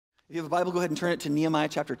If you have a Bible, go ahead and turn it to Nehemiah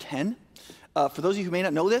chapter 10. For those of you who may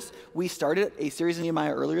not know this, we started a series in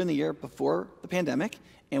Nehemiah earlier in the year before the pandemic,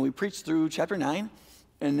 and we preached through chapter 9,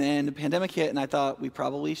 and then the pandemic hit, and I thought we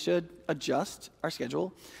probably should adjust our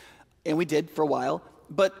schedule, and we did for a while.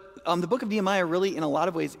 But the book of Nehemiah really, in a lot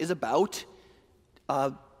of ways, is about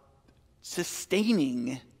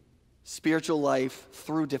sustaining spiritual life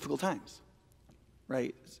through difficult times,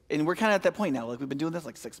 right? And we're kind of at that point now. Like, we've been doing this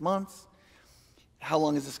like 6 months. How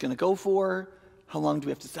long is this going to go for? How long do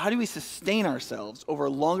we have to, how do we sustain ourselves over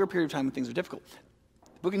a longer period of time when things are difficult?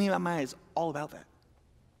 The book of Nehemiah is all about that.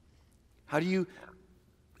 How do you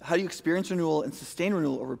experience renewal and sustain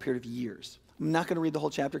renewal over a period of years? I'm not going to read the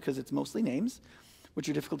whole chapter because it's mostly names, which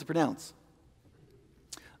are difficult to pronounce.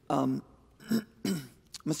 I'm going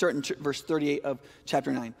to start in verse 38 of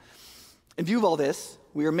chapter 9. In view of all this,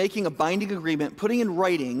 we are making a binding agreement, putting in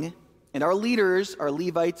writing, and our leaders, our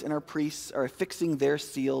Levites, and our priests are affixing their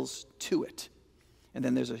seals to it. And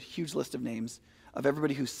then there's a huge list of names of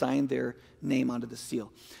everybody who signed their name onto the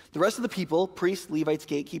seal. The rest of the people, priests, Levites,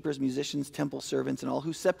 gatekeepers, musicians, temple servants, and all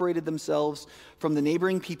who separated themselves from the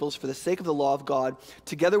neighboring peoples for the sake of the law of God,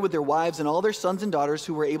 together with their wives and all their sons and daughters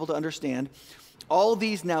who were able to understand, all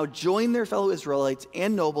these now join their fellow Israelites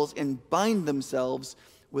and nobles and bind themselves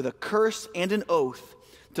with a curse and an oath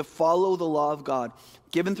to follow the law of God,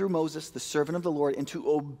 given through Moses, the servant of the Lord, and to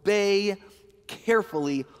obey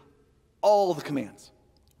carefully all the commands,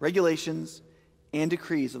 regulations, and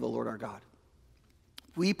decrees of the Lord our God.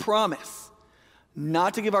 We promise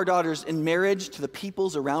not to give our daughters in marriage to the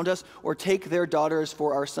peoples around us or take their daughters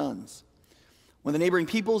for our sons. When the neighboring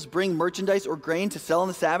peoples bring merchandise or grain to sell on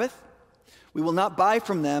the Sabbath, we will not buy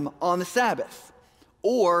from them on the Sabbath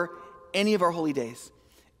or any of our holy days.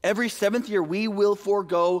 Every seventh year we will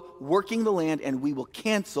forego working the land, and we will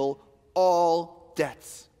cancel all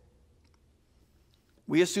debts.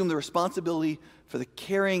 We assume the responsibility for the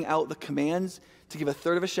carrying out the commands to give a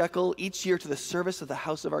third of a shekel each year to the service of the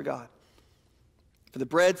house of our God. For the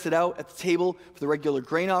bread set out at the table, for the regular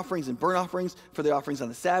grain offerings and burnt offerings, for the offerings on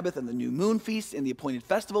the Sabbath and the new moon feasts and the appointed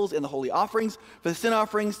festivals and the holy offerings, for the sin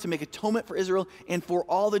offerings to make atonement for Israel, and for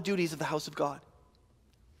all the duties of the house of God.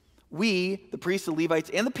 We, the priests, the Levites,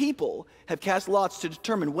 and the people, have cast lots to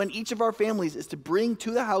determine when each of our families is to bring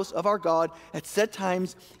to the house of our God at set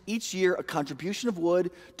times each year a contribution of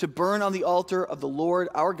wood to burn on the altar of the Lord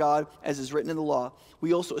our God, as is written in the law.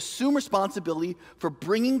 We also assume responsibility for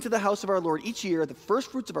bringing to the house of our Lord each year the first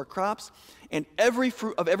fruits of our crops and every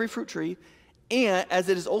fruit of every fruit tree. And as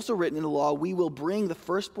it is also written in the law, we will bring the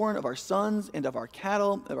firstborn of our sons and of our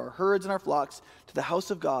cattle, of our herds and our flocks to the house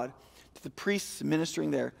of God, to the priests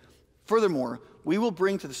ministering there. Furthermore, we will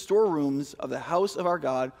bring to the storerooms of the house of our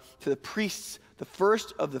God, to the priests, the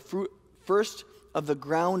first of the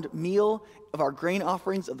ground meal, of our grain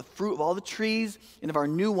offerings, of the fruit of all the trees, and of our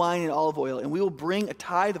new wine and olive oil. And we will bring a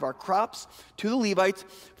tithe of our crops to the Levites,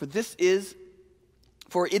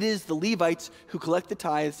 for it is the Levites who collect the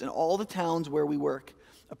tithes in all the towns where we work.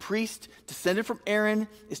 A priest descended from Aaron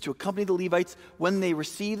is to accompany the Levites when they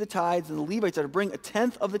receive the tithes, and the Levites are to bring a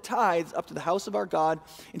tenth of the tithes up to the house of our God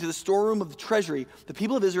into the storeroom of the treasury. The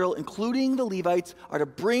people of Israel, including the Levites, are to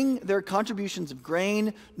bring their contributions of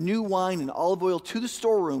grain, new wine, and olive oil to the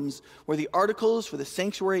storerooms where the articles for the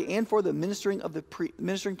sanctuary and for the ministering of the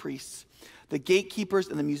ministering priests, the gatekeepers,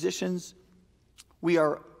 and the musicians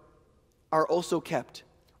are also kept.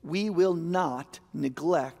 We will not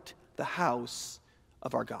neglect the house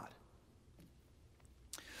of our God.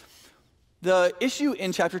 The issue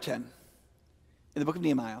in chapter 10 in the book of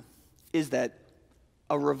Nehemiah is that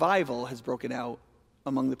a revival has broken out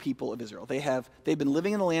among the people of Israel. They've been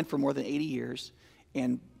living in the land for more than 80 years,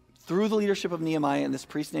 and through the leadership of Nehemiah and this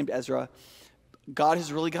priest named Ezra, God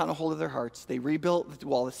has really gotten a hold of their hearts. They rebuilt the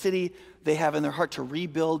wall of the city. They have in their heart to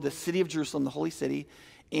rebuild the city of Jerusalem, the holy city,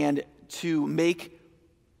 and to make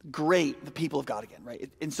great the people of God again, right?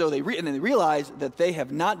 And so then they realize that they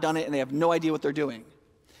have not done it, and they have no idea what they're doing.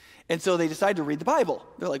 And so they decide to read the Bible.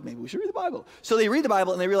 They're like, maybe we should read the Bible. So they read the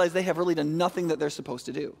Bible, and they realize they have really done nothing that they're supposed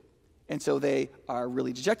to do. And so they are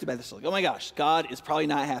really dejected by this. They're like, oh my gosh, God is probably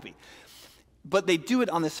not happy. But they do it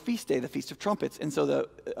on this feast day, the Feast of Trumpets. And so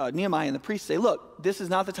Nehemiah and the priests say, look, this is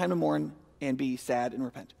not the time to mourn and be sad and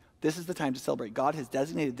repent. This is the time to celebrate. God has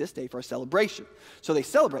designated this day for a celebration. So they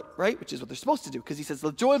celebrate, right? Which is what they're supposed to do, because he says,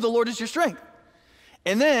 the joy of the Lord is your strength.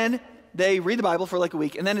 And then they read the Bible for like a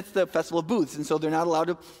week, and then it's the Festival of Booths, and so they're not allowed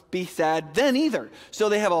to be sad then either. So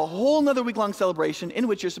they have a whole nother week-long celebration in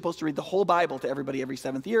which you're supposed to read the whole Bible to everybody every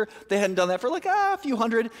seventh year. They hadn't done that for like a few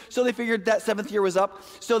hundred, so they figured that seventh year was up.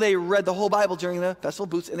 So they read the whole Bible during the Festival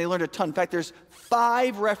of Booths, and they learned a ton. In fact, there's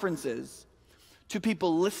 5 references to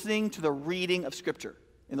people listening to the reading of Scripture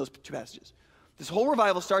in those two passages. This whole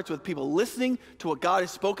revival starts with people listening to what God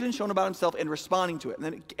has spoken and shown about himself and responding to it.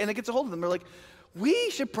 And it gets a hold of them. They're like, we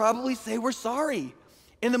should probably say we're sorry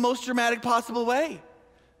in the most dramatic possible way.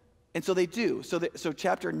 And so they do. So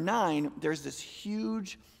chapter 9, there's this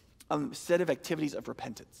huge set of activities of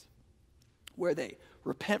repentance where they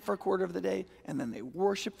repent for a quarter of the day, and then they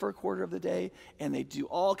worship for a quarter of the day, and they do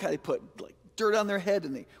all kind of put like dirt on their head,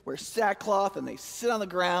 and they wear sackcloth, and they sit on the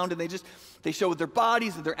ground, and they show with their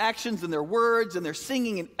bodies and their actions and their words and their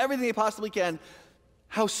singing and everything they possibly can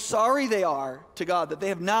how sorry they are to God that they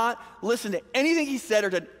have not listened to anything he said or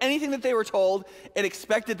done anything that they were told and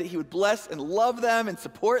expected that he would bless and love them and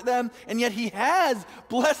support them, and yet he has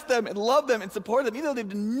blessed them and loved them and supported them even though they've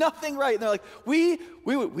done nothing right. And they're like, we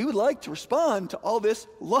would like to respond to all this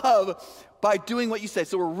love by doing what you said,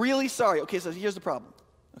 so we're really sorry. Okay, so here's the problem,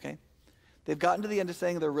 okay? They've gotten to the end of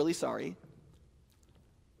saying they're really sorry.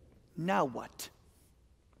 Now what?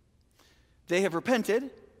 They have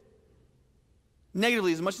repented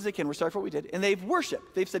negatively as much as they can. We're sorry for what we did. And they've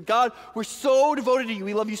worshiped. They've said, God, we're so devoted to you.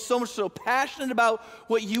 We love you so much, so passionate about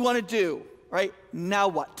what you want to do. Right? Now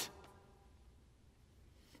what?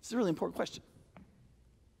 It's a really important question.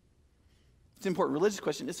 It's an important religious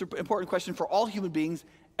question. It's an important question for all human beings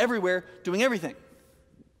everywhere doing everything.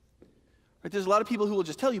 Right? There's a lot of people who will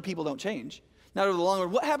just tell you people don't change. Not over the long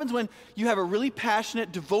run. What happens when you have a really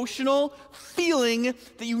passionate, devotional feeling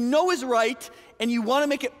that you know is right and you want to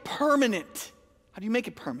make it permanent? How do you make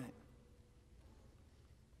it permanent?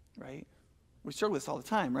 Right? We struggle with this all the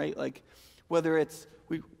time, right? Like whether it's,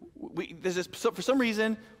 there's this, so for some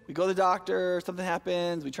reason, we go to the doctor, something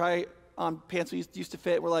happens, we try on pants we used to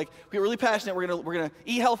fit, we're like, we get really passionate, we're gonna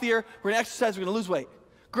eat healthier, we're gonna exercise, we're gonna lose weight.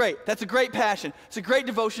 Great, that's a great passion. It's a great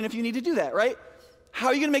devotion if you need to do that, right? How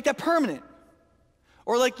are you gonna make that permanent?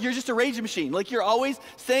 Or like you're just a raging machine. Like you're always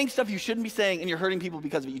saying stuff you shouldn't be saying and you're hurting people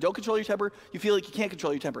because of it. You don't control your temper. You feel like you can't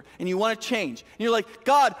control your temper. And you want to change. And you're like,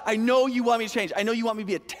 God, I know you want me to change. I know you want me to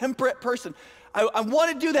be a temperate person. I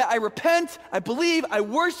want to do that. I repent. I believe. I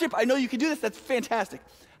worship. I know you can do this. That's fantastic.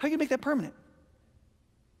 How are you going to make that permanent?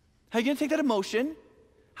 How are you going to take that emotion?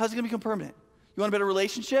 How's it going to become permanent? You want a better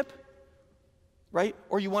relationship? Right?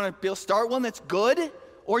 Or you want to be able to start one that's good?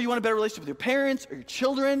 Or you want a better relationship with your parents or your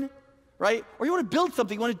children? Right? Or you want to build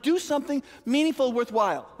something, you want to do something meaningful,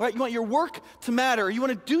 worthwhile, right? You want your work to matter, or you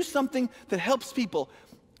want to do something that helps people,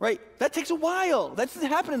 right? That takes a while. That doesn't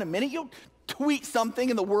happen in a minute. You don't tweet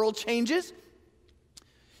something and the world changes.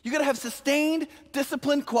 You got to have sustained,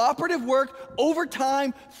 disciplined, cooperative work over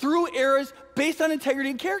time, through eras, based on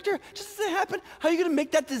integrity and character. It just doesn't happen. How are you going to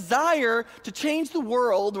make that desire to change the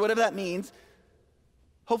world, whatever that means,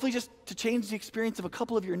 hopefully just to change the experience of a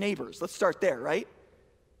couple of your neighbors? Let's start there, right?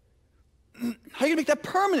 How are you going to make that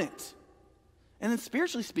permanent? And then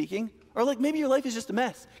spiritually speaking, or like maybe your life is just a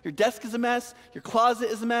mess. Your desk is a mess. Your closet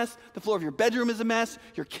is a mess. The floor of your bedroom is a mess.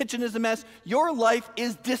 Your kitchen is a mess. Your life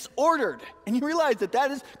is disordered. And you realize that that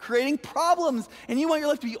is creating problems. And you want your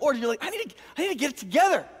life to be ordered. You're like, I need to get it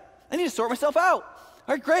together. I need to sort myself out.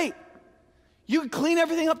 All right, great. You can clean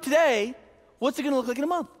everything up today. What's it going to look like in a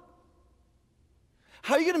month?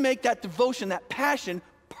 How are you going to make that devotion, that passion,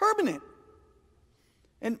 permanent?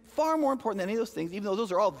 And far more important than any of those things, even though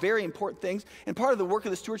those are all very important things and part of the work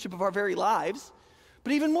of the stewardship of our very lives,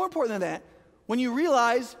 but even more important than that, when you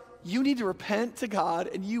realize you need to repent to God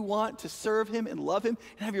and you want to serve him and love him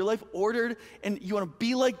and have your life ordered and you want to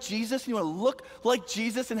be like Jesus and you want to look like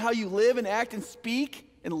Jesus in how you live and act and speak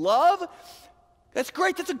and love, that's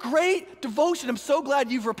great. That's a great devotion. I'm so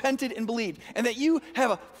glad you've repented and believed and that you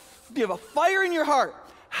have a fire in your heart.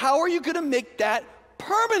 How are you going to make that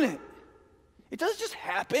permanent? It doesn't just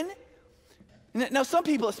happen. Now, some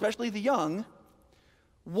people, especially the young,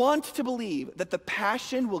 want to believe that the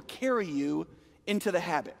passion will carry you into the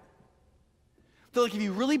habit. They're like, if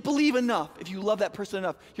you really believe enough, if you love that person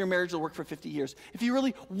enough, your marriage will work for 50 years. If you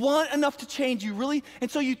really want enough to change, and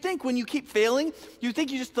so you think when you keep failing, you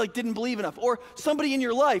think you just like didn't believe enough. Or somebody in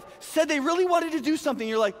your life said they really wanted to do something.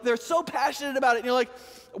 You're like, they're so passionate about it. And you're like,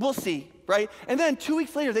 we'll see, right? And then 2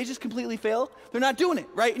 weeks later, they just completely fail. They're not doing it,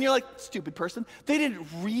 right? And you're like, stupid person. They didn't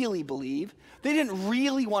really believe. They didn't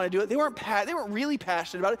really want to do it. They weren't really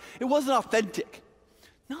passionate about it. It wasn't authentic.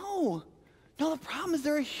 No, the problem is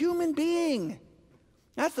they're a human being.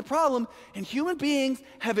 That's the problem. And human beings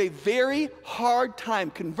have a very hard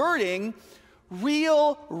time converting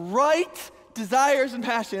real, right desires and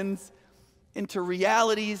passions into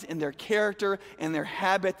realities in their character and their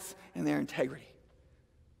habits and their integrity.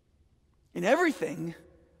 In everything,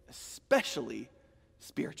 especially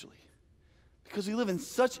spiritually. Because we live in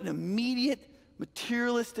such an immediate,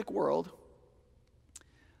 materialistic world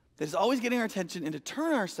that is always getting our attention and to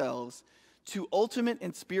turn ourselves to ultimate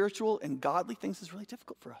and spiritual and godly things is really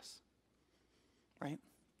difficult for us, right?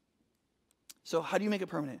 So how do you make it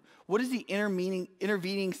permanent? What is the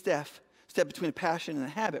intervening step between a passion and a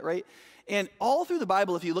habit, right? And all through the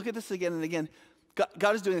Bible, if you look at this again and again,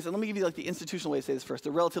 God is doing this. And let me give you like the institutional way to say this first.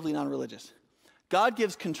 They're relatively non-religious. God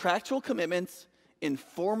gives contractual commitments in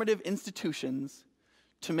formative institutions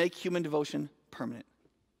to make human devotion permanent.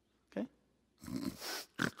 Okay?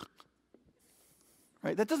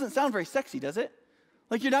 Right? That doesn't sound very sexy, does it?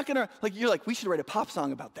 Like you're not gonna, like you're like, we should write a pop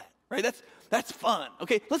song about that, right? That's fun.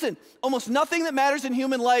 Okay, listen, almost nothing that matters in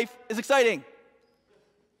human life is exciting.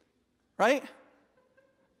 Right?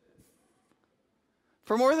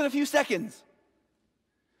 For more than a few seconds.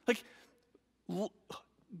 Like,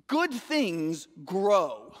 good things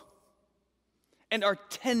grow and are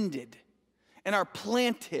tended and are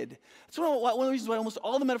planted. That's one of the reasons why almost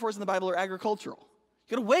all the metaphors in the Bible are agricultural.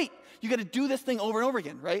 You gotta wait. You gotta do this thing over and over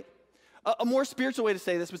again, right? A more spiritual way to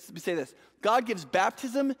say this would say this. God gives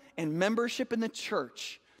baptism and membership in the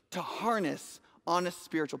church to harness honest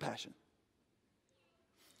spiritual passion.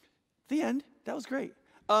 The end. That was great.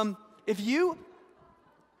 If you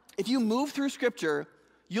move through Scripture,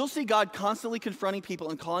 you'll see God constantly confronting people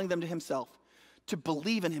and calling them to himself, to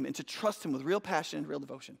believe in him and to trust him with real passion and real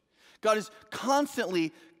devotion. God is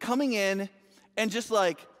constantly coming in and just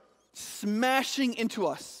like smashing into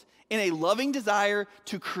us in a loving desire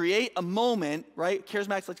to create a moment, right?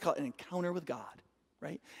 Charismatics like to call it an encounter with God,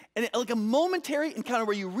 right? And like a momentary encounter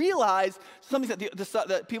where you realize something that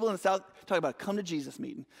the people in the South talk about, come to Jesus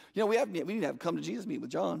meeting. You know, we need to have come to Jesus meeting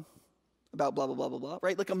with John about blah, blah, blah, blah, blah,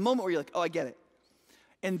 right? Like a moment where you're like, oh, I get it.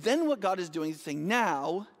 And then what God is doing is saying,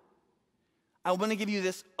 now, I want to give you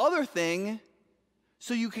this other thing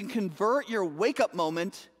so you can convert your wake-up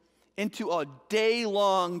moment into a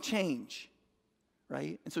day-long change,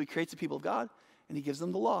 right? And so he creates the people of God, and he gives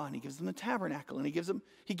them the law, and he gives them the tabernacle, and he gives them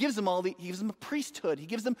a priesthood. He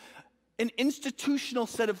gives them an institutional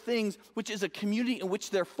set of things, which is a community in which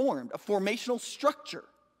they're formed, a formational structure,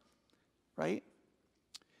 right?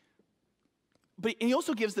 But he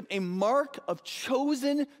also gives them a mark of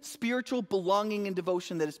chosen spiritual belonging and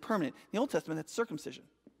devotion that is permanent. In the Old Testament, that's circumcision.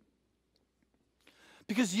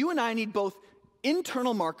 Because you and I need both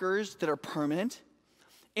internal markers that are permanent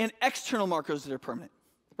and external markers that are permanent,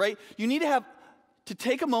 right? You need to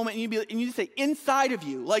take a moment and you need to say inside of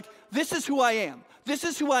you, like, this is who I am. This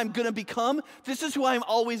is who I'm going to become. This is who I'm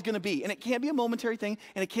always going to be. And it can't be a momentary thing,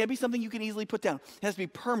 and it can't be something you can easily put down. It has to be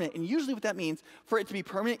permanent. And usually what that means for it to be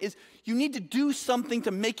permanent is you need to do something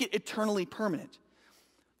to make it eternally permanent.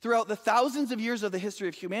 Throughout the thousands of years of the history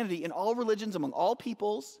of humanity, in all religions, among all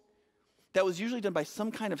peoples, that was usually done by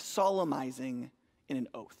some kind of solemnizing in an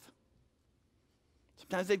oath.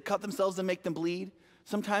 Sometimes they'd cut themselves and make them bleed.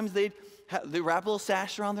 Sometimes they'd wrap a little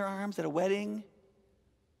sash around their arms at a wedding.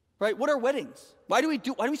 Right? What are weddings? Why do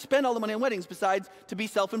we spend all the money on weddings besides to be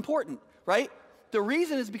self-important, right? The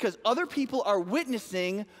reason is because other people are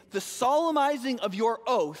witnessing the solemnizing of your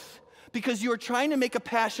oath because you are trying to make a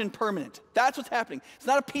passion permanent. That's what's happening. It's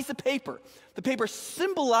not a piece of paper. The paper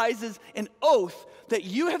symbolizes an oath that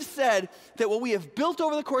you have said that what we have built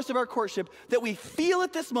over the course of our courtship, that we feel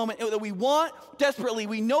at this moment, that we want desperately,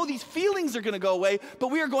 we know these feelings are going to go away, but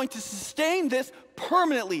we are going to sustain this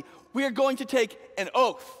permanently. We are going to take an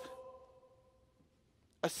oath.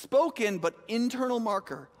 A spoken but internal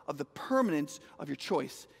marker of the permanence of your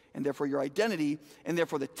choice, and therefore your identity, and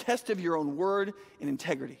therefore the test of your own word and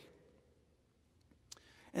integrity.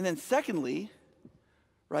 And then secondly,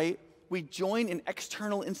 right, we join an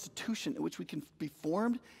external institution in which we can be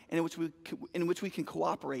formed and in which we can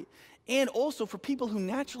cooperate. And also for people who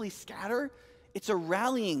naturally scatter, it's a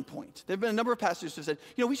rallying point. There have been a number of pastors who have said,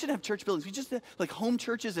 we should have church buildings. We just have like home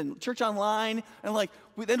churches and church online, and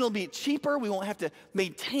then it'll be cheaper. We won't have to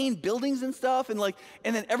maintain buildings and stuff, and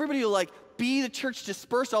then everybody will be the church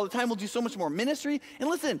dispersed all the time. We'll do so much more ministry. And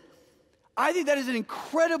listen, I think that is an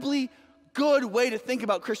incredibly good way to think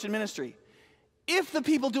about Christian ministry. If the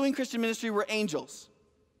people doing Christian ministry were angels,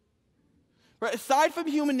 right? Aside from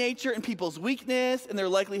human nature and people's weakness and their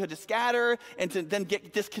likelihood to scatter and to then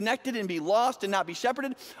get disconnected and be lost and not be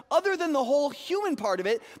shepherded, other than the whole human part of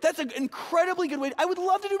it, that's an incredibly good way. I would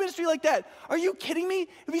love to do ministry like that. Are you kidding me?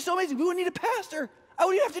 It'd be so amazing. We wouldn't need a pastor. I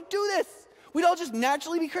wouldn't even have to do this. We'd all just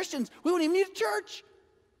naturally be Christians. We wouldn't even need a church.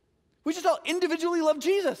 We just all individually love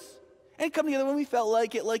Jesus and come together when we felt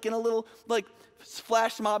like it, like in a little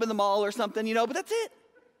flash mob in the mall or something, but that's it.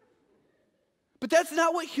 But that's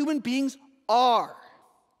not what human beings are.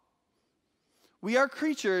 We are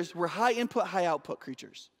creatures, we're high input, high output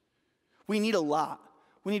creatures. We need a lot.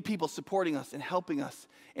 We need people supporting us and helping us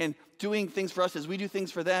and doing things for us as we do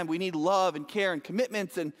things for them. We need love and care and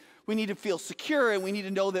commitments, and we need to feel secure, and we need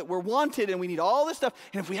to know that we're wanted, and we need all this stuff.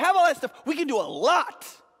 And if we have all that stuff, we can do a lot.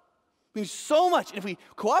 We can do so much. And if we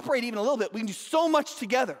cooperate even a little bit, we can do so much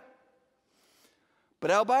together.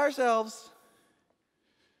 But out by ourselves,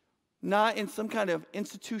 not in some kind of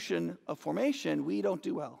institution of formation, we don't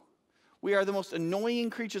do well. We are the most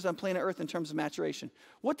annoying creatures on planet Earth in terms of maturation.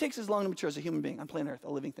 What takes as long to mature as a human being on planet Earth,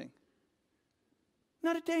 a living thing?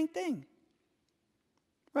 Not a dang thing.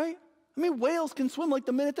 Right? I mean, whales can swim like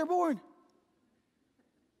the minute they're born.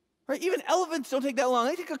 Right? Even elephants don't take that long.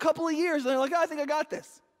 They take a couple of years, and they're like, oh, I think I got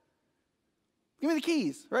this. Give me the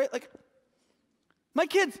keys, right? Like, my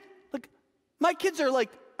kids are like,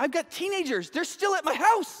 I've got teenagers. They're still at my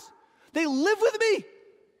house. They live with me.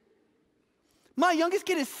 My youngest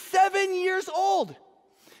kid is 7 years old.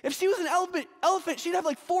 If she was an elephant, she'd have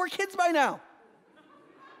like 4 kids by now.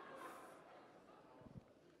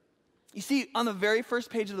 You see, on the very first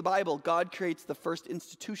page of the Bible, God creates the first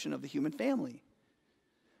institution of the human family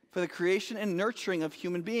for the creation and nurturing of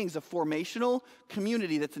human beings, a formational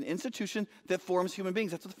community that's an institution that forms human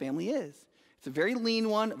beings. That's what the family is. It's a very lean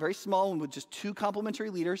one, a very small one with just 2 complementary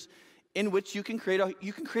leaders in which you can create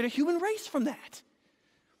a human race from that.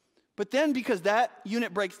 But then because that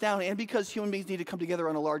unit breaks down and because human beings need to come together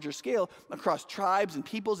on a larger scale across tribes and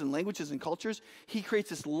peoples and languages and cultures, he creates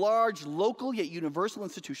this large, local, yet universal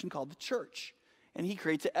institution called the church. And he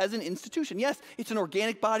creates it as an institution. Yes, it's an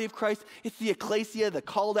organic body of Christ. It's the ecclesia, the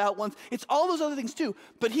called out ones. It's all those other things too.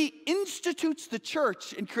 But he institutes the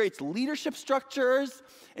church and creates leadership structures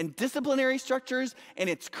and disciplinary structures and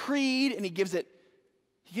its creed, and he gives it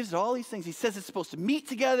all these things. He says it's supposed to meet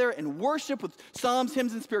together and worship with psalms,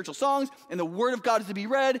 hymns, and spiritual songs, and the word of God is to be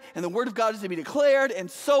read, and the word of God is to be declared, and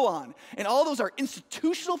so on. And all those are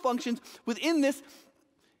institutional functions within this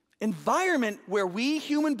environment where we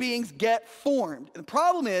human beings get formed. And the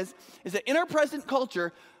problem is that in our present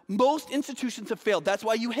culture, most institutions have failed. That's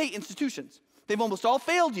why you hate institutions. They've almost all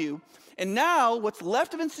failed you. And now what's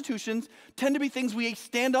left of institutions tend to be things we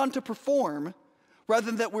stand on to perform rather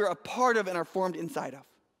than that we're a part of and are formed inside of.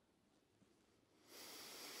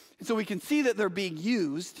 And so we can see that they're being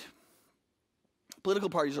used.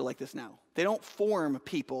 Political parties are like this now. They don't form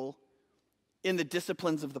people in the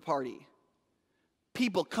disciplines of the party.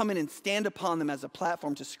 People come in and stand upon them as a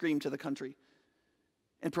platform to scream to the country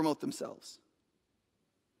and promote themselves.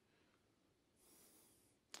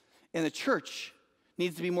 And the church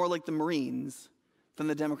needs to be more like the Marines than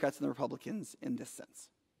the Democrats and the Republicans in this sense.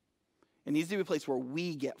 It needs to be a place where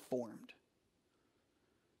we get formed,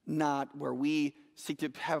 not where we seek to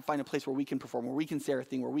find a place where we can perform, where we can say our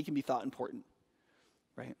thing, where we can be thought important,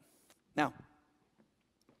 right? Now,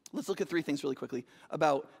 let's look at 3 things really quickly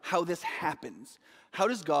about how this happens. How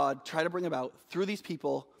does God try to bring about, through these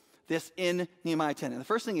people, this in Nehemiah 10? And the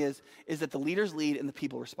first thing is that the leaders lead and the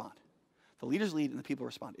people respond. The leaders lead and the people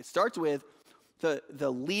respond. It starts with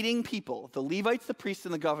the leading people, the Levites, the priests,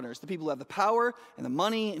 and the governors, the people who have the power and the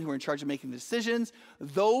money and who are in charge of making the decisions.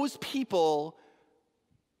 Those people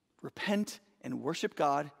repent and worship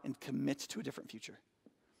God and commit to a different future.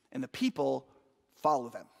 And the people follow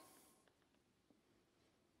them.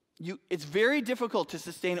 It's very difficult to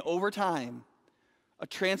sustain over time a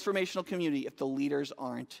transformational community if the leaders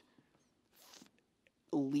aren't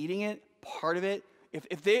leading it, part of it.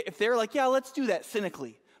 If they're like, yeah, let's do that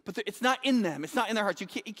cynically, but it's not in them, it's not in their hearts, you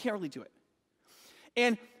can't really do it.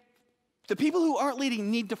 And the people who aren't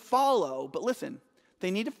leading need to follow, but listen,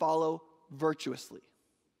 they need to follow virtuously.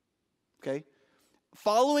 Okay?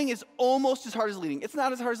 Following is almost as hard as leading. It's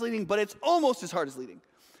not as hard as leading, but it's almost as hard as leading.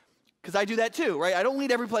 Because I do that too, right? I don't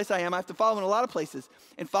lead every place I am. I have to follow in a lot of places.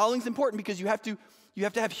 And following is important because you have to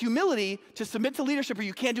have humility to submit to leadership or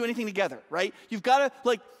you can't do anything together, right? You've got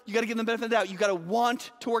to give them the benefit of the doubt. You've got to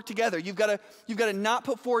want to work together. You've got to not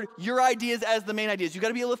put forward your ideas as the main ideas. You've got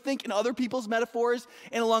to be able to think in other people's metaphors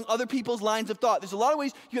and along other people's lines of thought. There's a lot of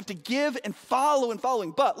ways you have to give and follow in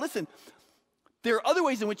following. But listen, there are other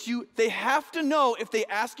ways in which they have to know if they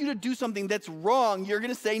ask you to do something that's wrong, you're going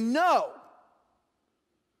to say no.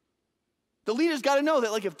 The leaders got to know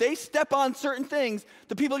that, if they step on certain things,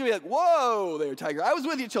 the people are going to be like, whoa there, Tiger. I was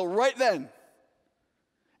with you till right then.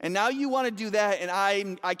 And now you want to do that, and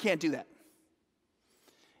I can't do that.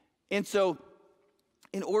 And so,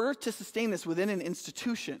 in order to sustain this within an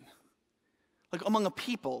institution, among a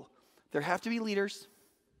people, there have to be leaders.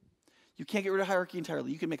 You can't get rid of hierarchy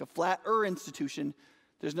entirely. You can make a flatter institution.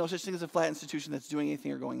 There's no such thing as a flat institution that's doing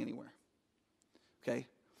anything or going anywhere. Okay?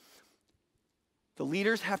 The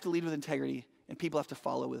leaders have to lead with integrity, and people have to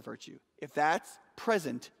follow with virtue. If that's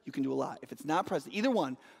present, you can do a lot. If it's not present, either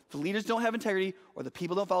one, the leaders don't have integrity or the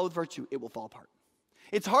people don't follow with virtue, it will fall apart.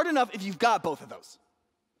 It's hard enough if you've got both of those.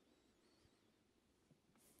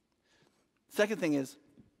 Second thing is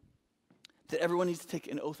that everyone needs to take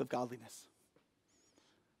an oath of godliness.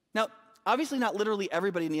 Now, obviously not literally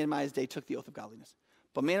everybody in Nehemiah's day took the oath of godliness.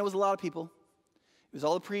 But man, it was a lot of people. It was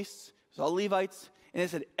all the priests, it was all the Levites, and it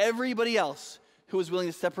said everybody else who was willing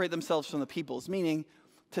to separate themselves from the peoples, meaning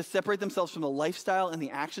to separate themselves from the lifestyle and the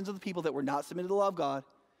actions of the people that were not submitted to the law of God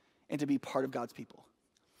and to be part of God's people.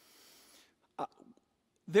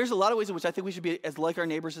 There's a lot of ways in which I think we should be as like our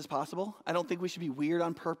neighbors as possible. I don't think we should be weird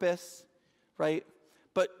on purpose, right?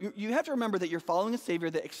 But you have to remember that you're following a Savior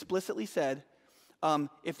that explicitly said,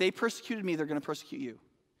 if they persecuted me, they're going to persecute you.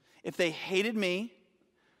 If they hated me,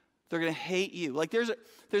 they're going to hate you. Like there's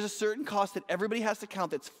a certain cost that everybody has to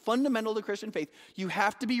count that's fundamental to Christian faith. You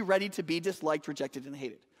have to be ready to be disliked, rejected, and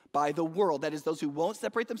hated by the world. That is those who won't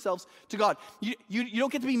separate themselves to God. You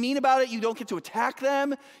don't get to be mean about it. You don't get to attack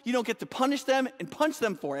them. You don't get to punish them and punch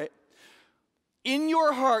them for it. In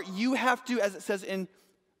your heart, you have to, as it says in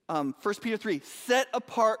 1 Peter 3, set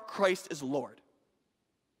apart Christ as Lord.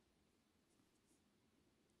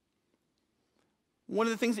 One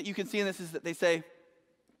of the things that you can see in this is that they say,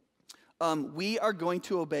 we are going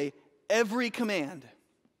to obey every command.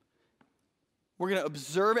 We're going to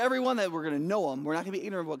observe everyone, that we're going to know them. We're not going to be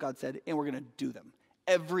ignorant of what God said, and we're going to do them.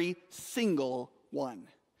 Every single one.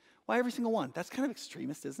 Why every single one? That's kind of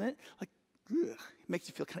extremist, isn't it? Like, ugh, it makes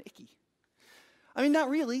you feel kind of icky. I mean, not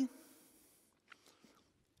really.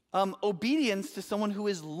 Obedience to someone who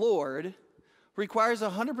is Lord requires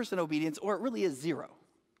 100% obedience, or it really is zero.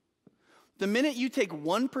 The minute you take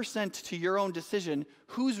 1% to your own decision,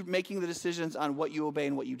 who's making the decisions on what you obey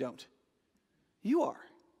and what you don't? You are.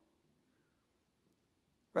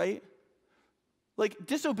 Right? Like,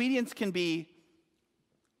 disobedience can be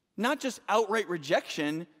not just outright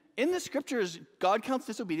rejection. In the scriptures, God counts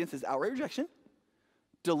disobedience as outright rejection,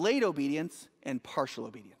 delayed obedience, and partial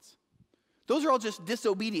obedience. Those are all just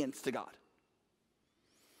disobedience to God.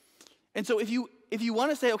 And so if you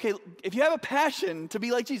want to say, okay, if you have a passion to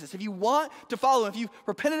be like Jesus, if you want to follow him, if you've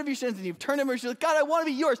repented of your sins and you've turned him, and you're like, God, I want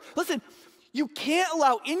to be yours. Listen, you can't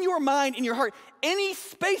allow in your mind, in your heart, any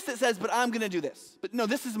space that says, but I'm going to do this. But no,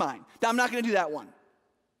 this is mine. I'm not going to do that one.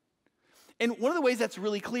 And one of the ways that's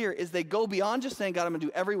really clear is they go beyond just saying, God, I'm going to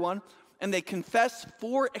do every one, and they confess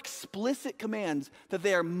 4 explicit commands that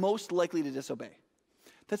they are most likely to disobey.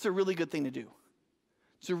 That's a really good thing to do.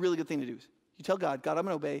 It's a really good thing to do. You tell God, God, I'm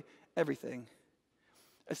going to obey everything,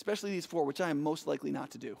 especially these 4, which I am most likely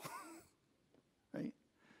not to do. Right?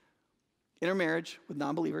 Intermarriage with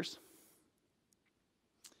non-believers.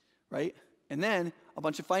 Right? And then a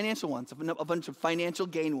bunch of financial ones, a bunch of financial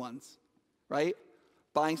gain ones. Right?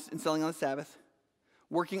 Buying and selling on the Sabbath,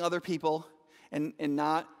 working other people, and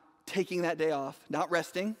not taking that day off, not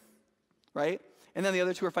resting. Right? And then the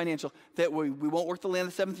other 2 are financial, that we won't work the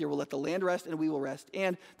land the 7th year, we'll let the land rest and we will rest,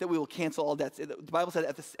 and that we will cancel all debts. The Bible said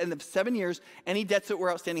at the end of 7 years, any debts that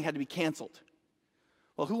were outstanding had to be canceled.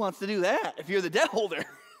 Well, who wants to do that if you're the debt holder?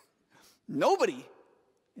 Nobody.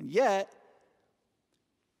 And yet,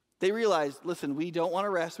 they realized, listen, we don't want to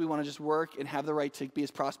rest, we want to just work and have the right to be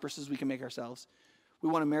as prosperous as we can make ourselves. We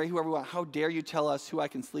want to marry whoever we want. How dare you tell us who I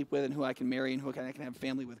can sleep with and who I can marry and who I can have a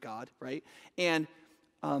family with God, right? And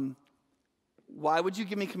why would you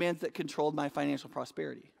give me commands that controlled my financial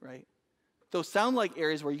prosperity, right? Those sound like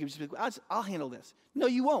areas where you can just be like, I'll handle this. No,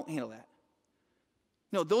 you won't handle that.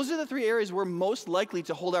 No, those are the 3 areas we're most likely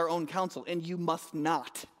to hold our own counsel, and you must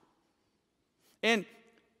not. And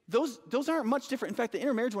those aren't much different. In fact, the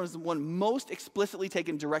intermarriage one is the one most explicitly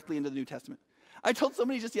taken directly into the New Testament. I told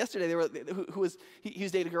somebody just yesterday, he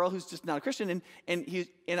was dating a girl who's just not a Christian, and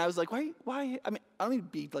I was like, why? I mean, I don't mean to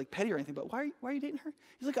be like petty or anything, but why are you dating her?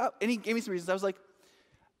 He's like, oh, and he gave me some reasons. I was like,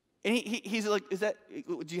 and he's like,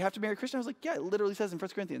 do you have to marry a Christian? I was like, yeah, it literally says in 1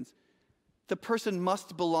 Corinthians, the person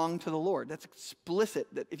must belong to the Lord. That's explicit,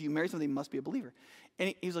 that if you marry somebody, you must be a believer.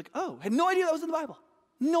 And he was like, oh, had no idea that was in the Bible.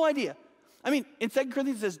 No idea. I mean, in 2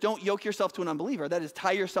 Corinthians it says, don't yoke yourself to an unbeliever. That is,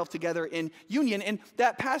 tie yourself together in union. And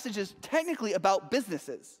that passage is technically about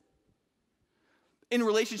businesses in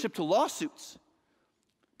relationship to lawsuits.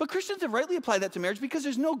 But Christians have rightly applied that to marriage because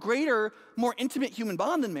there's no greater, more intimate human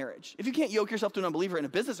bond than marriage. If you can't yoke yourself to an unbeliever in a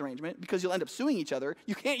business arrangement because you'll end up suing each other,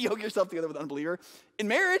 you can't yoke yourself together with an unbeliever in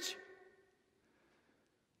marriage.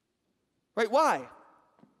 Right? Why?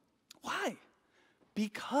 Why?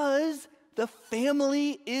 Because the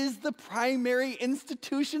family is the primary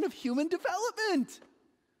institution of human development.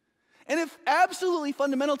 And if absolutely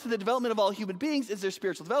fundamental to the development of all human beings is their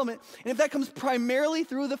spiritual development, and if that comes primarily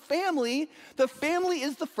through the family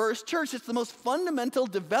is the first church. It's the most fundamental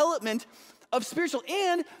development of spiritual,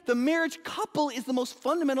 and the marriage couple is the most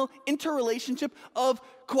fundamental interrelationship of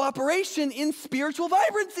cooperation in spiritual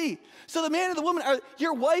vibrancy. So the man and the woman, are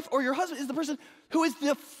your wife or your husband, is the person who is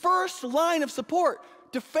the first line of support,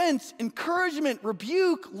 defense, encouragement,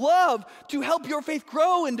 rebuke, love, to help your faith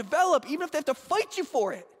grow and develop, even if they have to fight you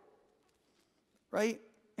for it. Right?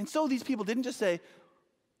 And so these people didn't just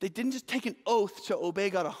take an oath to obey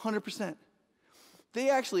God 100%. They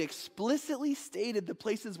actually explicitly stated the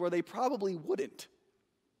places where they probably wouldn't.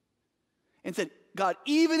 And said, God,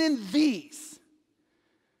 even in these,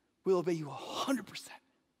 we'll obey you 100%.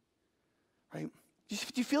 Right? Do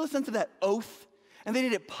you feel a sense of that oath? And they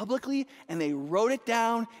did it publicly, and they wrote it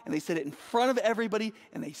down, and they said it in front of everybody,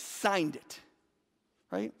 and they signed it.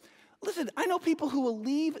 Right? Listen, I know people who will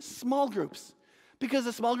leave small groups because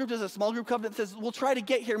a small group does a small group covenant that says, we'll try to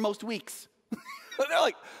get here most weeks. They're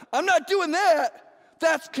like, I'm not doing that.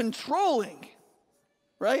 That's controlling,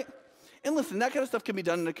 right? And listen, that kind of stuff can be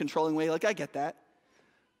done in a controlling way. Like, I get that.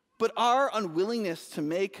 But our unwillingness to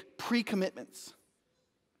make pre-commitments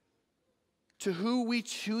to who we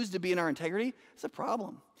choose to be in our integrity is a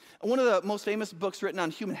problem. And one of the most famous books written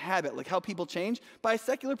on human habit, like how people change, by a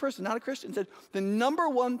secular person, not a Christian, said the number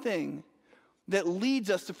one thing that leads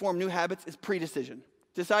us to form new habits is pre-decision.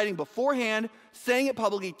 Deciding beforehand, saying it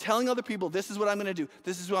publicly, telling other people, this is what I'm going to do,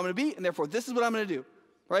 this is who I'm going to be, and therefore this is what I'm going to do,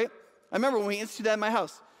 right? I remember when we instituted that in my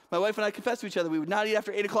house, my wife and I confessed to each other we would not eat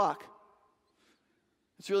after 8 o'clock.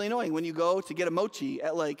 It's really annoying when you go to get a mochi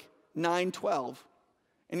at like 9:12,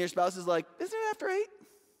 and your spouse is like, isn't it after 8? And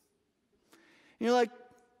you're like,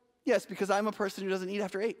 yes, because I'm a person who doesn't eat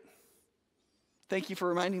after 8. Thank you for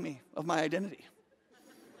reminding me of my identity.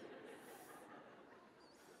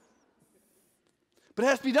 But it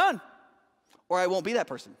has to be done, or I won't be that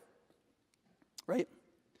person, right?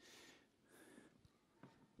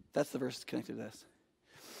 That's the verse connected to this.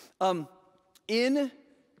 In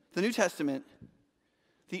the New Testament,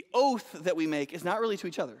 the oath that we make is not really to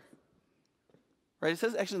each other, right? It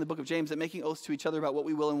says actually in the book of James that making oaths to each other about what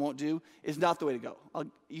we will and won't do is not the way to go.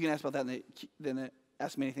 You can ask about that, and then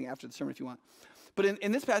ask me anything after the sermon if you want. But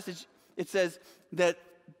in this passage, it says that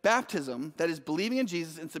baptism, that is believing in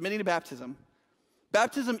Jesus and submitting to baptism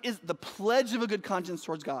is the pledge of a good conscience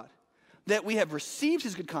towards God. That we have received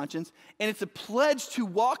his good conscience, and it's a pledge to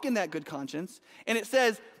walk in that good conscience. And it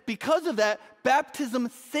says, because of that, baptism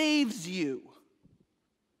saves you.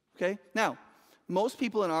 Okay? Now, most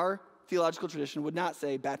people in our theological tradition would not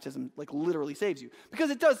say baptism like literally saves you.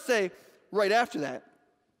 Because it does say right after that,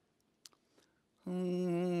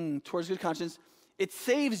 towards good conscience, it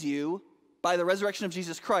saves you by the resurrection of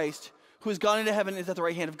Jesus Christ, who has gone into heaven and is at the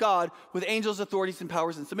right hand of God, with angels, authorities, and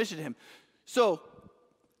powers in submission to him. So,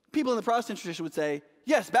 people in the Protestant tradition would say,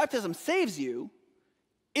 yes, baptism saves you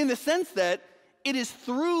in the sense that it is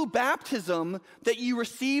through baptism that you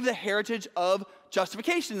receive the heritage of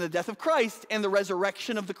justification, the death of Christ, and the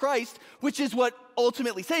resurrection of the Christ, which is what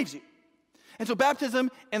ultimately saves you. And so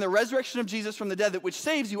baptism and the resurrection of Jesus from the dead, that which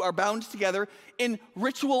saves you, are bound together in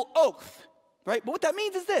ritual oath, right? But what that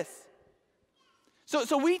means is this.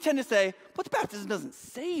 So we tend to say, but the baptism doesn't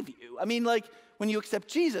save you. I mean, like, when you accept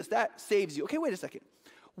Jesus, that saves you. Okay, wait a second.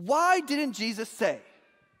 Why didn't Jesus say,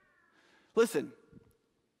 listen,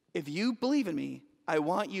 if you believe in me, I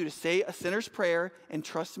want you to say a sinner's prayer and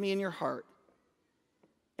trust me in your heart,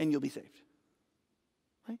 and you'll be saved.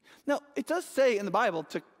 Right? Now, it does say in the Bible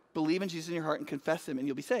to believe in Jesus in your heart and confess him, and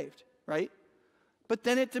you'll be saved, right? But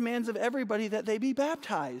then it demands of everybody that they be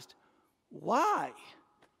baptized. Why?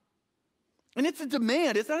 And it's a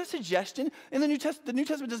demand. It's not a suggestion. And the New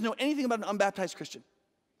Testament doesn't know anything about an unbaptized Christian.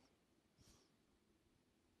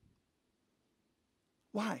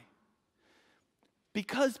 Why?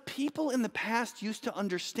 Because people in the past used to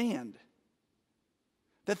understand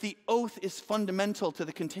that the oath is fundamental to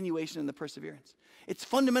the continuation and the perseverance. It's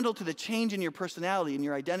fundamental to the change in your personality and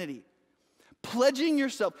your identity. Pledging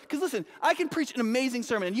yourself, because listen, I can preach an amazing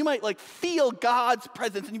sermon and you might like feel God's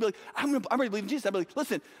presence and you'd be like, I'm ready to believe in Jesus. I'd be like,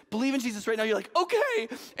 listen, believe in Jesus right now. You're like, okay.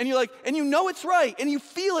 And you're like, and you know it's right and you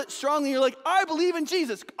feel it strongly. You're like, I believe in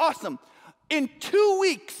Jesus. Awesome. In 2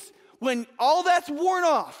 weeks, when all that's worn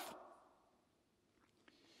off,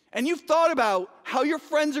 and you've thought about how your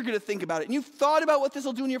friends are going to think about it, and you've thought about what this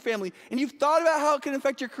will do in your family, and you've thought about how it can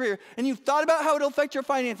affect your career, and you've thought about how it'll affect your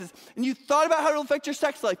finances, and you've thought about how it'll affect your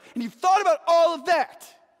sex life, and you've thought about all of that.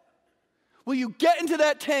 Will you get into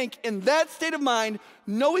that tank in that state of mind,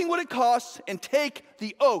 knowing what it costs, and take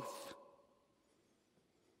the oath?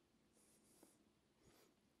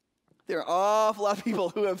 There are an awful lot of people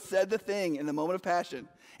who have said the thing in the moment of passion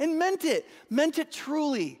and meant it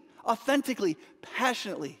truly, authentically,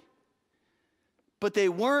 passionately. But they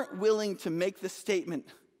weren't willing to make the statement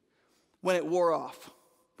when it wore off,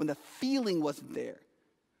 when the feeling wasn't there.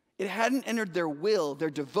 It hadn't entered their will, their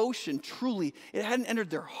devotion truly. It hadn't entered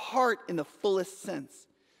their heart in the fullest sense.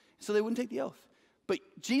 So they wouldn't take the oath. But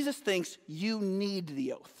Jesus thinks you need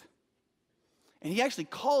the oath. And he actually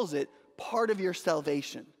calls it part of your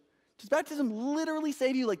salvation. Does baptism literally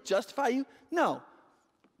save you, like justify you? No.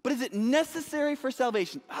 But is it necessary for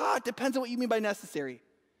salvation? It depends on what you mean by necessary.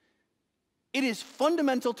 It is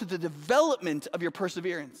fundamental to the development of your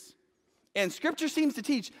perseverance. And Scripture seems to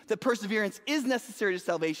teach that perseverance is necessary to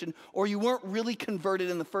salvation, or you weren't really converted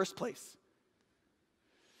in the first place.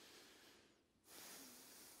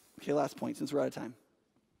 Okay, last point, since we're out of time.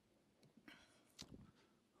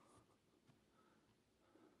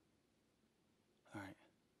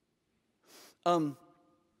 All right.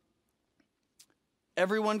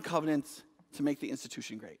 Everyone covenants to make the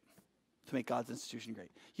institution great. To make God's institution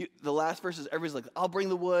great. The last verses, everybody's like, I'll bring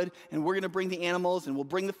the wood, and we're going to bring the animals, and we'll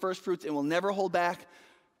bring the first fruits, and we'll never hold back.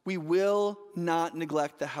 We will not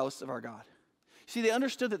neglect the house of our God. See, they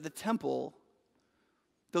understood that the temple,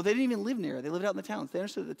 though they didn't even live near it, they lived out in the towns, they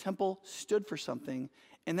understood that the temple stood for something,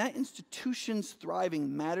 and that institution's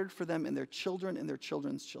thriving mattered for them and their children and their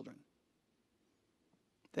children's children.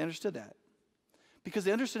 They understood that. Because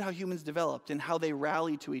they understood how humans developed and how they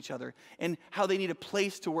rally to each other and how they need a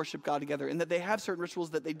place to worship God together and that they have certain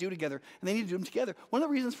rituals that they do together and they need to do them together. One of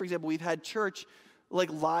the reasons, for example, we've had church,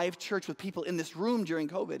 like live church with people in this room during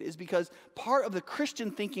COVID is because part of the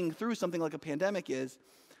Christian thinking through something like a pandemic is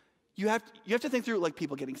you have to think through like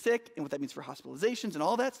people getting sick and what that means for hospitalizations and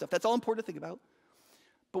all that stuff. That's all important to think about.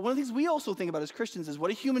 But one of the things we also think about as Christians is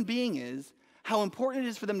what a human being is, how important it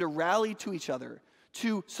is for them to rally to each other,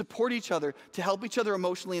 to support each other, to help each other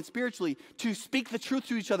emotionally and spiritually, to speak the truth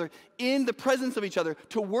to each other in the presence of each other,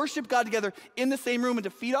 to worship God together in the same room and to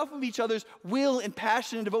feed off of each other's will and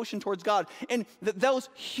passion and devotion towards God. And those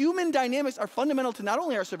human dynamics are fundamental to not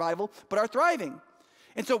only our survival, but our thriving.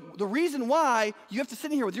 And so the reason why you have to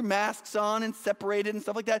sit in here with your masks on and separated and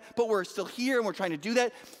stuff like that, but we're still here and we're trying to do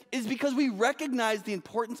that, is because we recognize the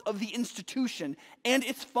importance of the institution and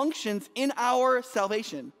its functions in our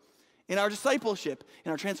salvation, in our discipleship,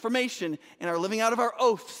 in our transformation, in our living out of our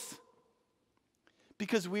oaths.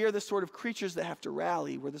 Because we are the sort of creatures that have to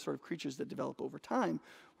rally. We're the sort of creatures that develop over time.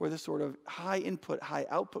 We're the sort of high input, high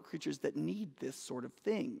output creatures that need this sort of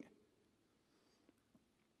thing.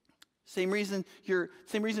 Same reason people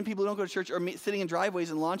who don't go to church are sitting in driveways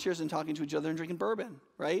and lawn chairs and talking to each other and drinking bourbon,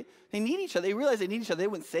 right? They need each other. They realize they need each other. They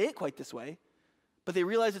wouldn't say it quite this way, but they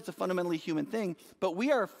realize it's a fundamentally human thing. But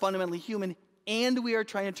we are fundamentally human, and we are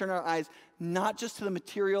trying to turn our eyes not just to the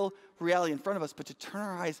material reality in front of us, but to turn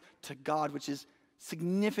our eyes to God, which is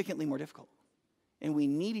significantly more difficult. And we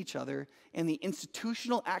need each other and the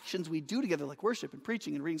institutional actions we do together, like worship and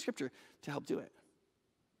preaching and reading Scripture, to help do it.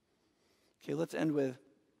 Okay, let's end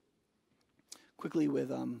quickly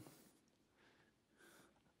with,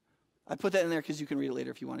 I put that in there because you can read it later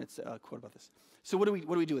if you want. It's a quote about this. So what do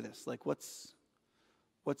we do with this? Like, what's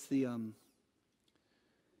the, how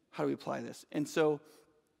do we apply this? And so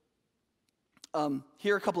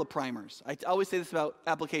here are a couple of primers. I always say this about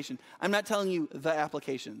application. I'm not telling you the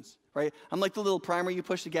applications, right? I'm like the little primer you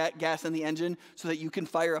push the gas in the engine so that you can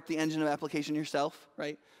fire up the engine of application yourself,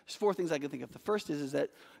 right? There's 4 things I can think of. The first is that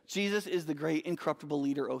Jesus is the great incorruptible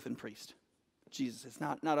leader, oath, and priest. Jesus, it's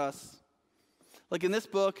not us. Like in this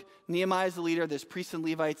book, Nehemiah is the leader, there's priests and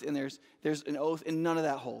Levites, and there's an oath, and none of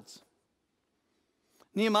that holds.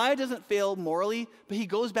 Nehemiah doesn't fail morally, but he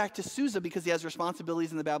goes back to Susa because he has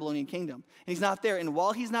responsibilities in the Babylonian kingdom. And he's not there, and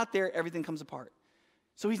while he's not there, everything comes apart.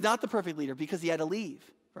 So he's not the perfect leader because he had to leave,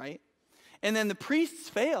 right? And then the priests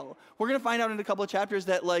fail. We're going to find out in a couple of chapters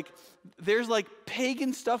that there's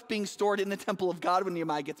pagan stuff being stored in the temple of God when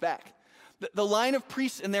Nehemiah gets back. The line of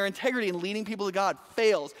priests and their integrity in leading people to God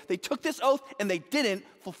fails. They took this oath and they didn't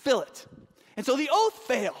fulfill it. And so the oath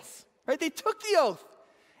fails, right? They took the oath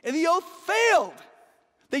and the oath failed.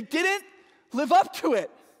 They didn't live up to it,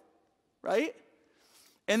 right?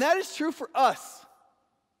 And that is true for us.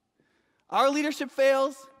 Our leadership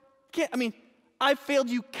fails. I've failed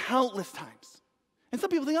you countless times. And some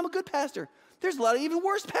people think I'm a good pastor. There's a lot of even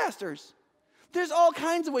worse pastors. There's all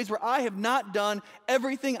kinds of ways where I have not done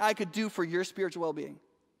everything I could do for your spiritual well-being.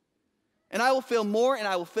 And I will fail more and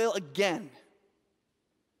I will fail again.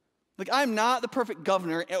 I'm not the perfect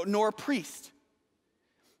governor nor a priest.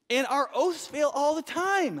 And our oaths fail all the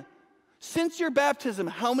time. Since your baptism,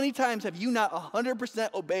 how many times have you not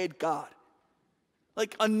 100% obeyed God?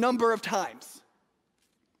 like a number of times.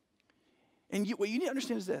 And what you need to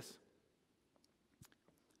understand is this.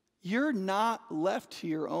 You're not left to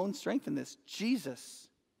your own strength in this. Jesus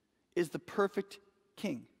is the perfect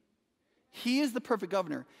king. He is the perfect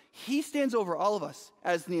governor. He stands over all of us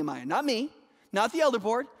as Nehemiah. Not me, not the elder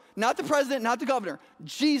board, not the president, not the governor.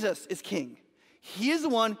 Jesus is king. He is the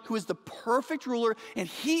one who is the perfect ruler, and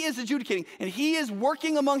he is adjudicating, and he is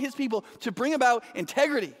working among his people to bring about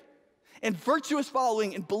integrity and virtuous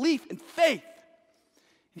following and belief and faith.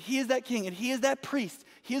 And he is that king, and he is that priest.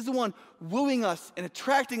 He is the one wooing us and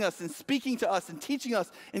attracting us and speaking to us and teaching us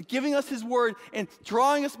and giving us his word and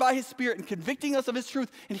drawing us by his spirit and convicting us of his truth.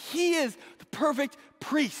 And he is the perfect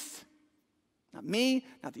priest. Not me,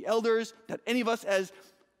 not the elders, not any of us as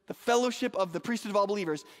the fellowship of the priesthood of all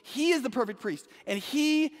believers. He is the perfect priest, and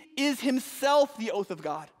he is himself the oath of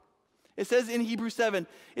God. It says in Hebrews 7,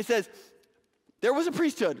 it says, there was a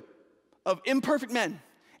priesthood of imperfect men.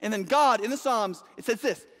 And then God, in the Psalms, it says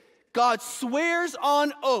this, God swears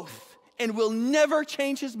on oath and will never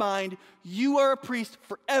change his mind. You are a priest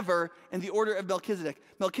forever in the order of Melchizedek.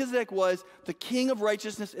 Melchizedek was the king of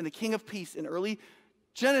righteousness and the king of peace in early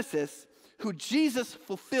Genesis, who Jesus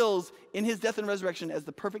fulfills in his death and resurrection as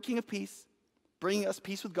the perfect king of peace, bringing us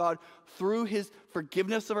peace with God through his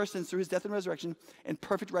forgiveness of our sins, through his death and resurrection, and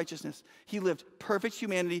perfect righteousness. He lived perfect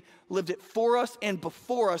humanity, lived it for us and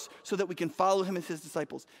before us so that we can follow him as his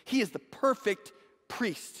disciples. He is the perfect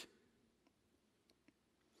priest.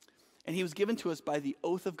 And he was given to us by the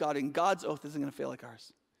oath of God, and God's oath isn't going to fail like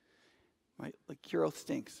ours. Right? Like your oath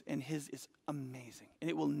stinks, and his is amazing, and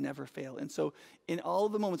it will never fail. And so in all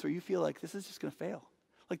of the moments where you feel like this is just going to fail,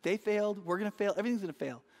 like they failed, we're going to fail, everything's going to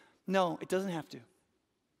fail. No, it doesn't have to.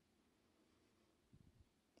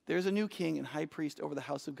 There's a new king and high priest over the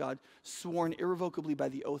house of God, sworn irrevocably by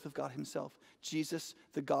the oath of God himself, Jesus,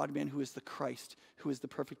 the God-man, who is the Christ, who is the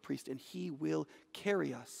perfect priest, and he will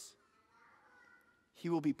carry us. He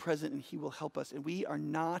will be present, and he will help us, and we are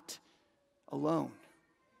not alone.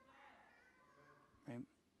 Right?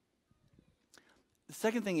 The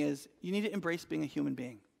second thing is, you need to embrace being a human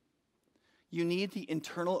being. You need the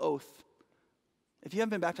internal oath. If you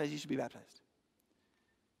haven't been baptized, you should be baptized.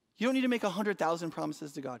 You don't need to make 100,000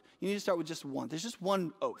 promises to God. You need to start with just one. There's just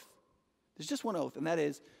one oath. There's just one oath, and that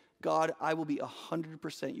is, God, I will be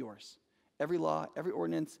 100% yours. Every law, every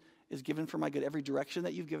ordinance is given for my good. Every direction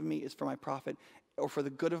that you've given me is for my profit or for the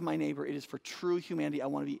good of my neighbor. It is for true humanity. I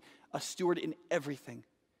want to be a steward in everything.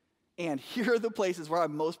 And here are the places where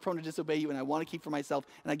I'm most prone to disobey you and I want to keep for myself,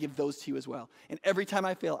 and I give those to you as well. And every time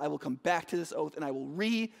I fail, I will come back to this oath and I will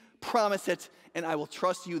re-promise it, and I will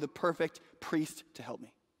trust you, the perfect priest, to help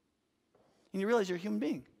me. And you realize you're a human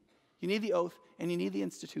being. You need the oath and you need the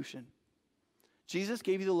institution. Jesus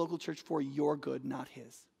gave you the local church for your good, not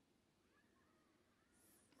his.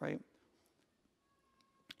 Right?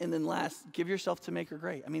 And then last, give yourself to make her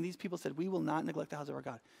great. I mean, these people said, we will not neglect the house of our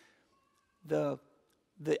God.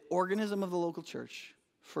 The organism of the local church,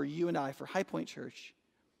 for you and I, for High Point Church,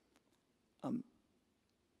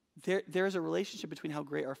 there is a relationship between how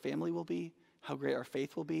great our family will be, how great our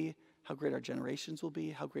faith will be, how great our generations will be,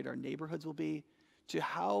 how great our neighborhoods will be, to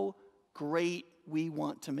how great we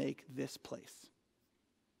want to make this place.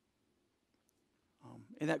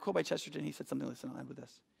 In that quote by Chesterton, he said something like this, and I'll end with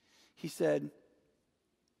this. He said,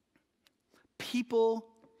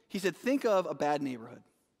 think of a bad neighborhood,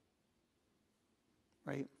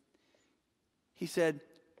 right? He said,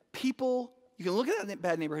 you can look at that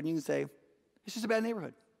bad neighborhood and you can say, it's just a bad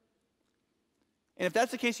neighborhood. And if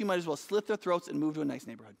that's the case, you might as well slit their throats and move to a nice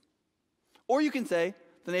neighborhood. Or you can say,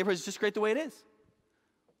 the neighborhood is just great the way it is.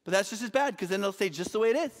 But that's just as bad, because then they'll say just the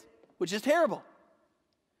way it is, which is terrible.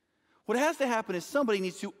 What has to happen is somebody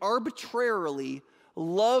needs to arbitrarily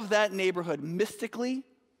love that neighborhood mystically,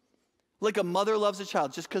 like a mother loves a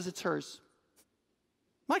child, just because it's hers.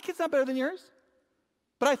 My kid's not better than yours,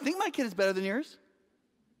 but I think my kid is better than yours.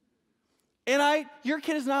 And your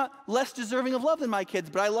kid is not less deserving of love than my kids,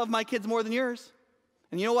 but I love my kids more than yours.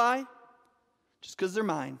 And you know why? Just because they're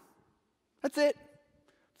mine. That's it.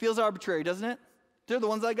 Feels arbitrary, doesn't it? They're the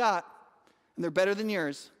ones I got, and they're better than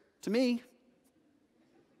yours to me.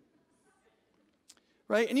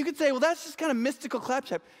 Right? And you could say, well, that's just kind of mystical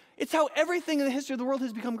claptrap. It's how everything in the history of the world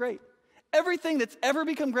has become great. Everything that's ever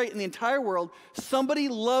become great in the entire world, somebody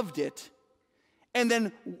loved it and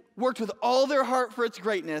then worked with all their heart for its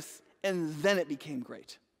greatness, and then it became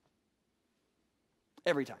great.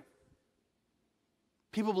 Every time.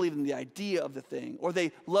 People believe in the idea of the thing, or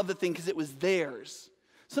they love the thing because it was theirs.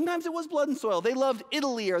 Sometimes it was blood and soil. They loved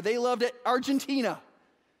Italy, or they loved Argentina.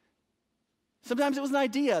 Sometimes it was an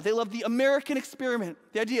idea. They loved the American experiment,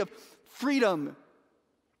 the idea of freedom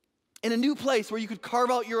in a new place where you could carve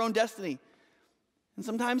out your own destiny. And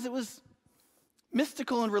sometimes it was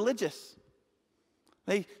mystical and religious.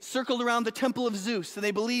 They circled around the temple of Zeus, and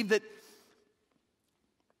they believed that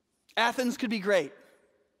Athens could be great.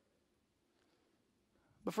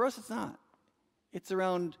 But for us, it's not. It's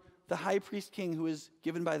around the high priest king who is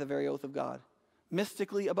given by the very oath of God,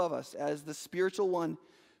 mystically above us as the spiritual one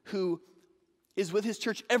who is with his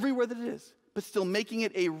church everywhere that it is, but still making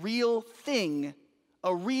it a real thing,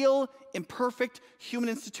 a real, imperfect human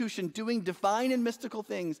institution doing divine and mystical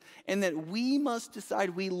things, and that we must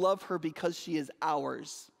decide we love her because she is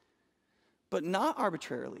ours, but not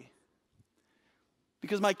arbitrarily.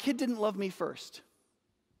 Because my kid didn't love me first,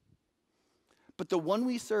 but the one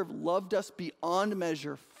we serve loved us beyond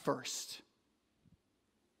measure first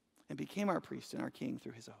and became our priest and our king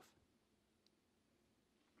through his oath.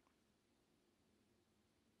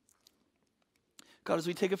 God, as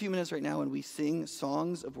we take a few minutes right now and we sing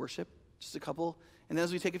songs of worship, just a couple, and then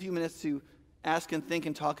as we take a few minutes to ask and think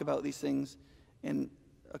and talk about these things in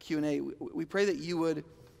a Q&A, we pray that you would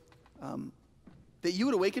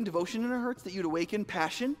awaken devotion in our hearts, that you would awaken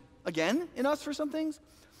passion again in us for some things.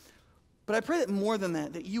 But I pray that more than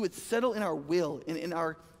that, that you would settle in our will and in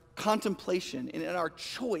our contemplation and in our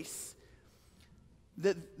choice,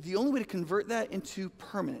 that the only way to convert that into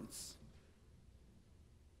permanence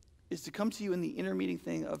is to come to you in the intermediate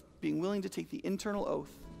thing of being willing to take the internal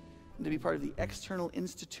oath and to be part of the external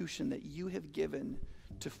institution that you have given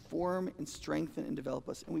to form and strengthen and develop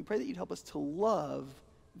us. And we pray that you'd help us to love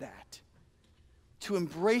that, to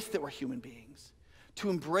embrace that we're human beings, to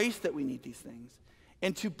embrace that we need these things,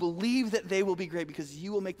 and to believe that they will be great because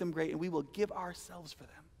you will make them great and we will give ourselves for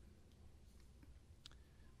them.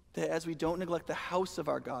 That as we don't neglect the house of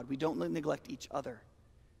our God, we don't neglect each other,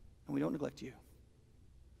 and we don't neglect you.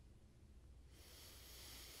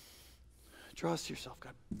 Draw us to yourself,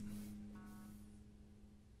 God.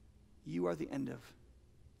 You are the end,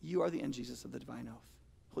 Jesus, of the divine oath.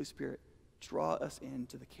 Holy Spirit, draw us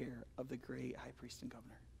into the care of the great high priest and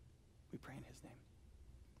governor. We pray in his name.